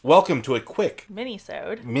Welcome to a quick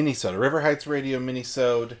Minisode. minisode, River Heights Radio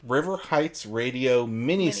minisode, River Heights Radio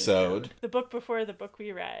minisode. The book before the book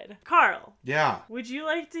we read. Carl, Yeah. would you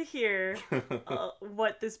like to hear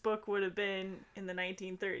what this book would have been in the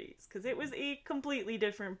 1930s? Because it was a completely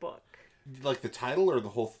different book. Like the title or the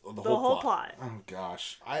whole plot? Oh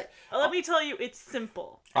gosh, Let me tell you, it's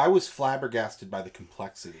simple. I was flabbergasted by the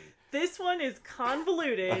complexity. This one is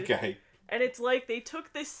convoluted. Okay. And it's like they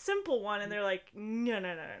took this simple one and they're like, no.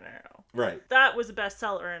 Right. That was a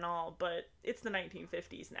bestseller and all, but it's the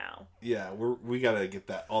 1950s now. Yeah, we gotta get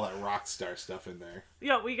all that rock star stuff in there.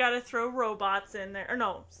 Yeah, we gotta throw robots in there. Or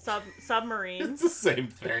no, submarines. It's the same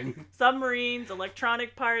thing. Submarines,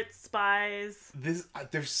 electronic parts, spies.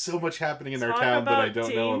 There's so much happening in our town that I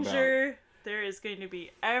don't know about. There is going to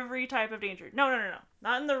be every type of danger. No.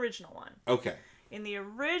 Not in the original one. Okay. In the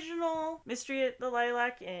original Mystery at the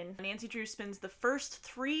Lilac Inn, Nancy Drew spends the first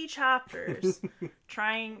 3 chapters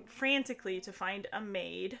trying frantically to find a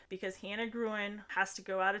maid because Hannah Gruen has to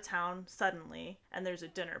go out of town suddenly and there's a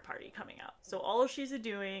dinner party coming up. So all she's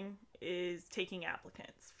doing is taking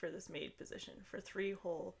applicants for this maid position for 3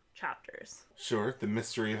 whole chapters. Sure, the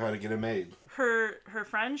mystery of how to get a maid. Her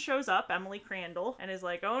friend shows up, Emily Crandall, and is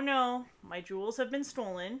like, oh no, my jewels have been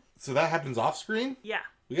stolen. So that happens off screen? Yeah.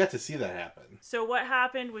 We got to see that happen. So what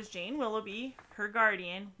happened was Jane Willoughby, her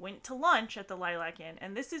guardian, went to lunch at the Lilac Inn,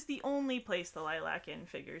 and this is the only place the Lilac Inn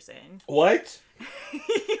figures in. What?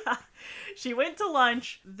 Yeah. She went to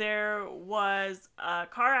lunch. There was a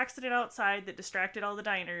car accident outside that distracted all the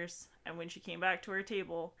diners, and when she came back to her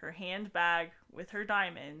table, her handbag with her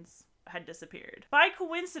diamonds had disappeared. By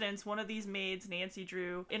coincidence, one of these maids Nancy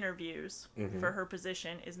Drew interviews for her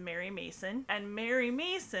position is Mary Mason, and Mary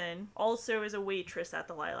Mason also is a waitress at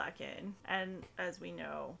the Lilac Inn, and as we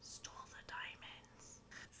know, stole the diamonds.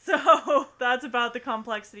 So that's about the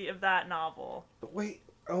complexity of that novel. Wait.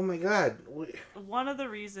 Oh my god. One of the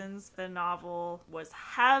reasons the novel was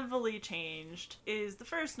heavily changed is the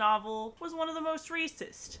first novel was one of the most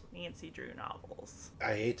racist Nancy Drew novels.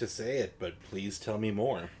 I hate to say it, but please tell me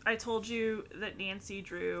more. I told you that Nancy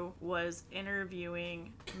Drew was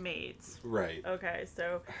interviewing maids. Right. Okay,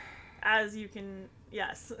 so as you can...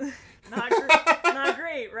 Yes. Not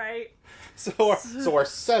great, right? So our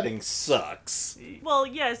setting sucks. Well,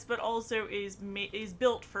 yes, but also is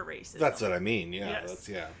built for racism. That's what I mean, yeah. Yes.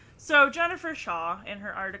 Yeah. So Jennifer Shaw, in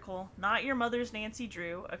her article, Not Your Mother's Nancy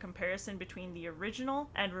Drew, a comparison between the original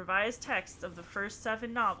and revised texts of the first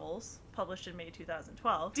 7 novels, published in May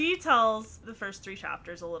 2012, details the first 3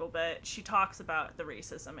 chapters a little bit. She talks about the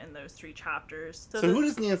racism in those 3 chapters. So who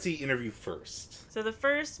does Nancy interview first? So the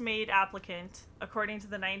first maid applicant, according to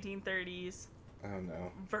the 1930s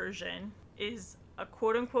version, is a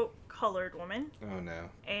quote-unquote colored woman. Oh no.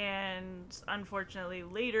 And unfortunately,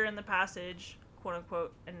 later in the passage,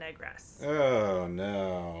 quote-unquote, a negress. Oh,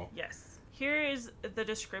 no. Yes. Here is the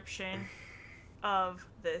description of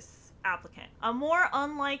this applicant. A more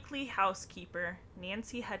unlikely housekeeper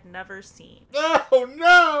Nancy had never seen. Oh,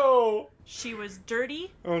 no! She was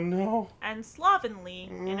dirty. Oh, no. And slovenly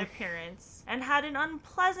in appearance, and had an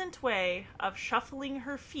unpleasant way of shuffling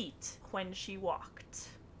her feet when she walked.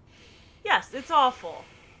 Yes, it's awful.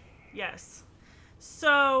 Yes.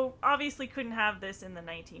 So, obviously couldn't have this in the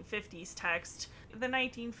 1950s text. The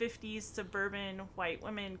 1950s suburban white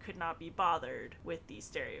women could not be bothered with these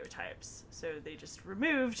stereotypes. So they just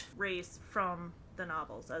removed race from the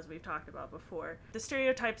novels, as we've talked about before. The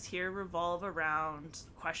stereotypes here revolve around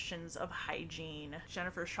questions of hygiene.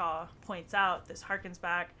 Jennifer Shaw points out, this harkens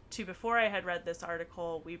back to before I had read this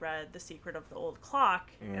article, we read The Secret of the Old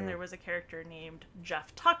Clock, and there was a character named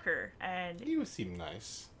Jeff Tucker, and he seemed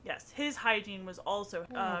nice. Yes, his hygiene was also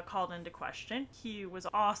called into question. He was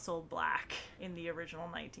also black in the original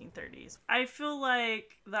 1930s. I feel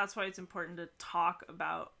like that's why it's important to talk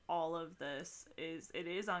about all of this. It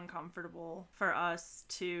is uncomfortable for us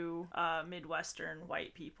to Midwestern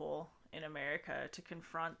white people in America to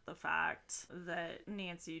confront the fact that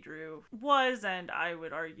Nancy Drew was, and I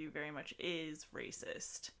would argue very much is,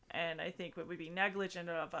 racist. And I think it would be negligent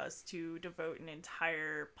of us to devote an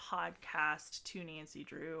entire podcast to Nancy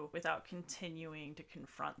Drew without continuing to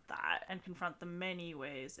confront that and confront the many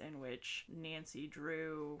ways in which Nancy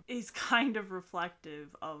Drew is kind of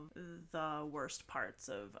reflective of the worst parts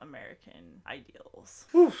of American ideals.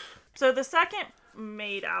 Oof. So the second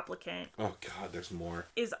maid applicant... Oh God, there's more.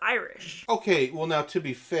 ...is Irish. Okay, well now to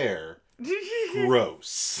be fair,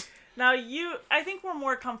 gross. Now I think we're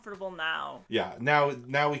more comfortable now. Yeah, now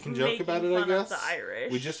we can joke about it, I guess. The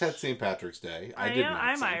Irish. We just had St. Patrick's Day.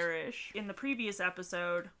 I'm Irish. In the previous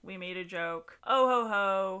episode, we made a joke. Oh ho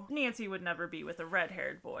ho, Nancy would never be with a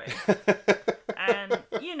red-haired boy. And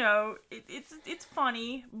you know, it's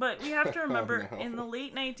funny, but we have to remember Oh, no. in the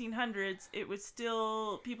late 1900s, it was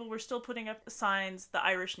still, people were still putting up signs, the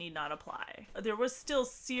Irish need not apply. There was still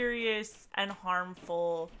serious and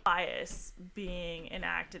harmful bias being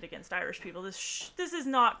enacted against Irish people. This is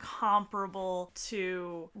not comparable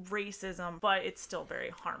to racism, but it's still very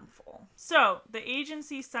harmful. So, the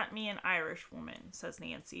agency sent me an Irish woman, says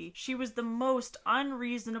Nancy. She was the most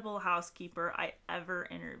unreasonable housekeeper I ever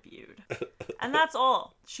interviewed. And that's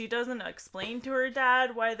all. She doesn't explain to her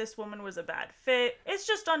dad why this woman was a bad fit. It's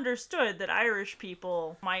just understood that Irish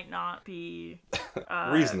people might not be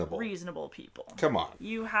reasonable people. Come on.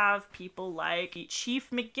 You have people like Chief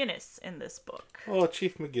McGuinness in this book. Oh,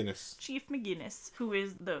 Chief McGuinness. Chief McGuinness, who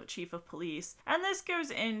is the chief of police. And this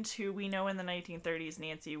goes into, we know in the 1930s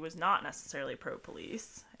Nancy was not necessarily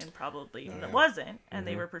pro-police, and probably wasn't, and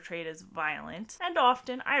they were portrayed as violent and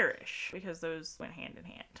often Irish, because those went hand in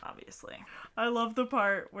hand, obviously. I love the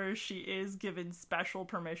part where she is given special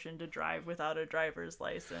permission to drive without a driver's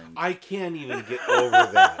license. I can't even get over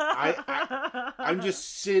that. I'm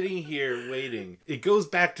just sitting here waiting. It goes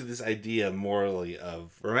back to this idea morally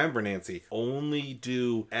of, remember, Nancy, only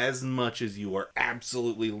do as much as you are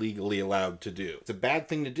absolutely legally allowed to do. It's a bad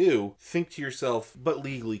thing to do. Think to yourself, but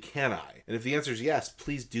legally can I? And if the answer is yes,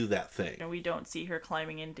 please do that thing. We don't see her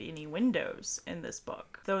climbing into any windows in this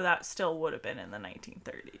book, though that still would have been in the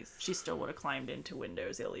 1930s. She still would have climbed into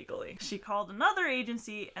windows illegally. She called another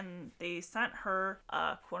agency and they sent her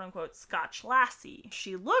a quote-unquote Scotch lassie.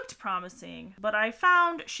 She looked promising, but I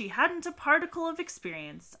found she hadn't a particle of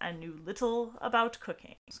experience and knew little about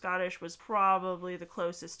cooking. Scottish was probably the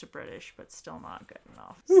closest to British, but still not good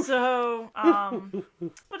enough. So,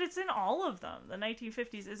 but it's in all of them. The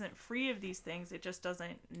 1950s isn't free of these things, it just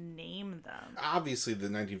doesn't name them. Obviously, the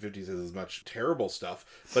 1950s has as much terrible stuff,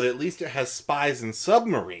 but at least it has spies and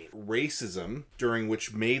submarine. Racism, during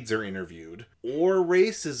which maids are interviewed, or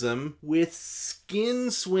racism with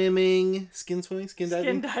skin diving?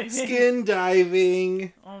 Skin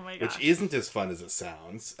diving. Oh my gosh. Which isn't as fun as it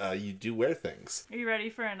sounds. You do wear things. Are you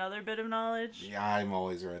ready for another bit of knowledge? Yeah, I'm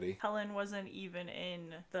always ready. Helen wasn't even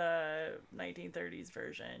in the 1930s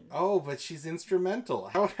version. Oh, but she's instrumental.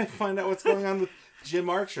 How would I find out what's going on with Jim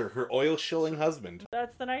Archer, her oil-shilling husband?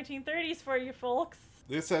 That's the 1930s for you folks.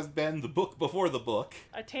 This has been the book before the book.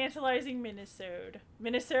 A tantalizing Minnesota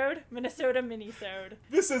minisode.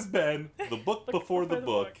 This has been the book before the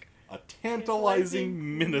book. A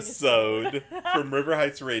tantalizing Minnesota from River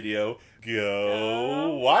Heights Radio.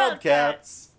 Go Wildcats!